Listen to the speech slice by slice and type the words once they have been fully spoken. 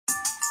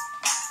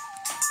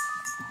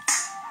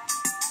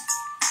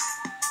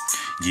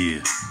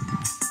Yeah.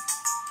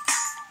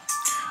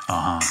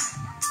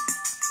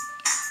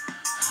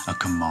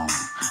 Come on.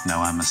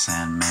 Now I'm a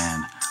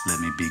Sandman. Let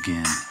me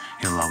begin.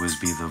 He'll always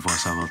be the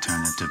voice of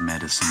alternative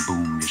medicine.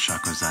 Boom, your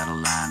chakras out of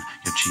line,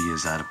 your chi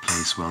is out of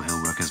place. Well,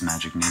 he'll work his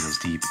magic needles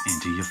deep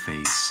into your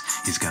face.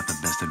 He's got the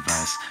best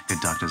advice, your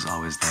doctor's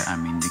always there. I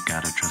mean, you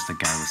gotta trust a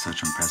guy with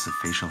such impressive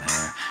facial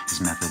hair.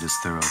 His method is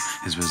thorough,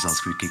 his results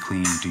squeaky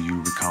clean. Do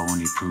you recall when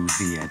he proved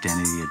the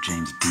identity of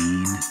James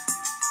Dean?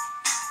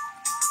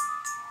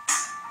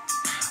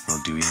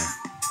 Well, do ya?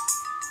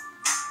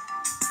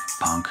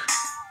 Punk?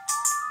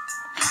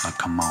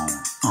 Come on,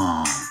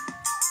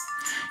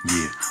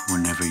 yeah,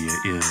 whenever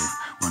you're ill,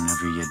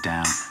 whenever you're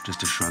down,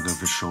 just a shrug of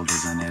his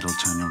shoulders and it'll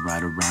turn you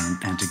right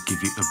around. And to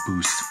give you a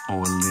boost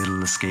or a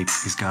little escape,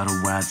 he's got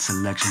a wide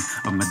selection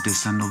of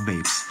medicinal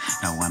vapes.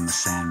 Now I'm a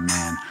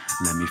Sandman,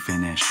 let me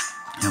finish.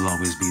 He'll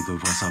always be the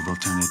voice of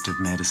alternative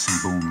medicine.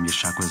 Boom, your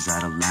chakras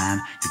out of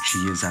line, your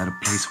chi is out of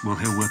place. Well,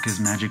 he'll work his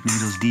magic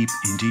needles deep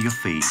into your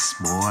face,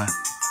 boy.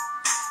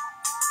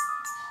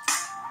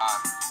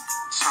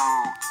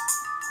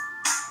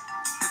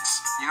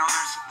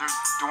 There's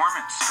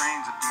dormant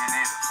strains of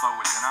DNA that flow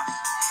within us.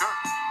 Sure.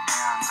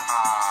 And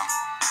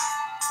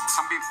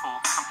some people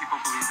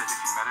believe that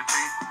if you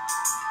meditate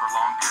for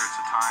long periods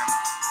of time,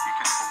 you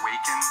can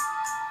awaken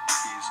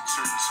these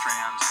certain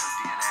strands of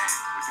DNA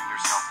within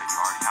yourself that you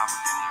already have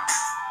within you,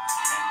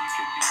 and you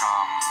could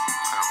become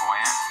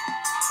clairvoyant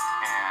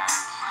and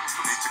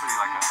basically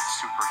like a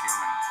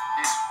superhuman.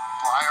 You just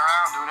fly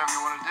around, do whatever you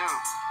want to do.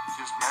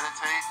 Just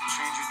meditate and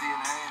change your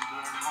DNA and do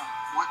whatever you want.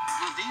 What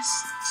were these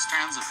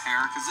strands of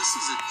hair? Because this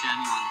is a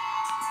genuine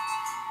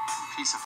piece of